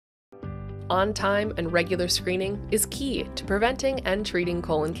On-time and regular screening is key to preventing and treating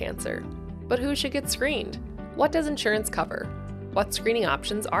colon cancer. But who should get screened? What does insurance cover? What screening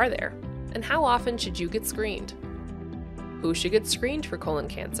options are there? And how often should you get screened? Who should get screened for colon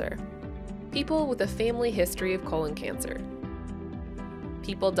cancer? People with a family history of colon cancer.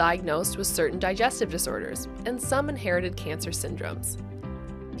 People diagnosed with certain digestive disorders and some inherited cancer syndromes.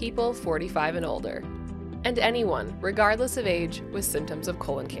 People 45 and older. And anyone, regardless of age, with symptoms of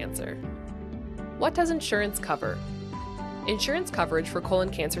colon cancer. What does insurance cover? Insurance coverage for colon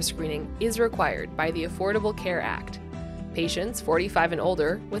cancer screening is required by the Affordable Care Act. Patients 45 and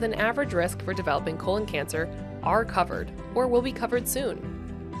older with an average risk for developing colon cancer are covered or will be covered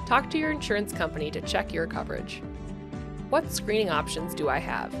soon. Talk to your insurance company to check your coverage. What screening options do I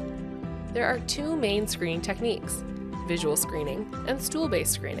have? There are two main screening techniques: visual screening and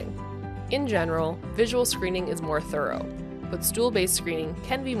stool-based screening. In general, visual screening is more thorough, but stool-based screening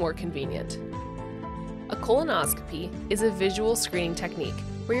can be more convenient. A colonoscopy is a visual screening technique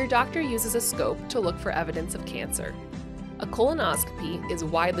where your doctor uses a scope to look for evidence of cancer. A colonoscopy is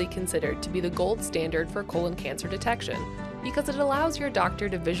widely considered to be the gold standard for colon cancer detection because it allows your doctor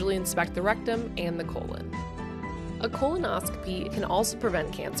to visually inspect the rectum and the colon. A colonoscopy can also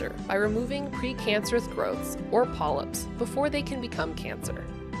prevent cancer by removing precancerous growths or polyps before they can become cancer.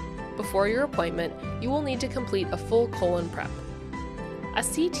 Before your appointment, you will need to complete a full colon prep. A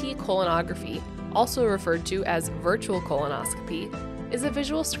CT colonography, also referred to as virtual colonoscopy, is a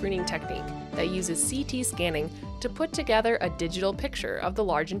visual screening technique that uses CT scanning to put together a digital picture of the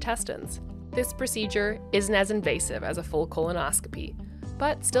large intestines. This procedure isn't as invasive as a full colonoscopy,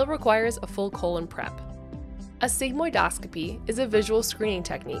 but still requires a full colon prep. A sigmoidoscopy is a visual screening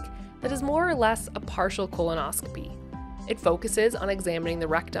technique that is more or less a partial colonoscopy. It focuses on examining the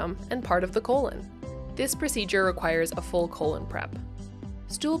rectum and part of the colon. This procedure requires a full colon prep.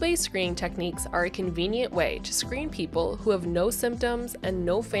 Stool-based screening techniques are a convenient way to screen people who have no symptoms and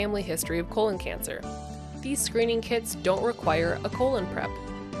no family history of colon cancer. These screening kits don't require a colon prep.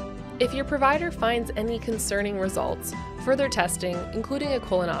 If your provider finds any concerning results, further testing, including a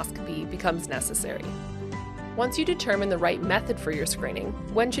colonoscopy, becomes necessary. Once you determine the right method for your screening,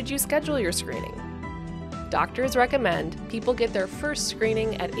 when should you schedule your screening? Doctors recommend people get their first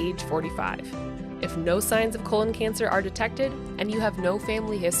screening at age 45. If no signs of colon cancer are detected and you have no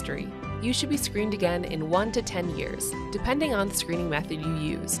family history, you should be screened again in 1 to 10 years, depending on the screening method you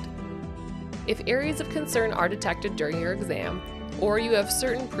used. If areas of concern are detected during your exam, or you have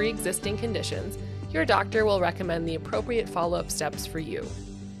certain pre-existing conditions, your doctor will recommend the appropriate follow-up steps for you.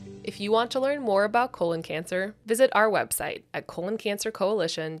 If you want to learn more about colon cancer, visit our website at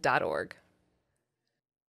coloncancercoalition.org.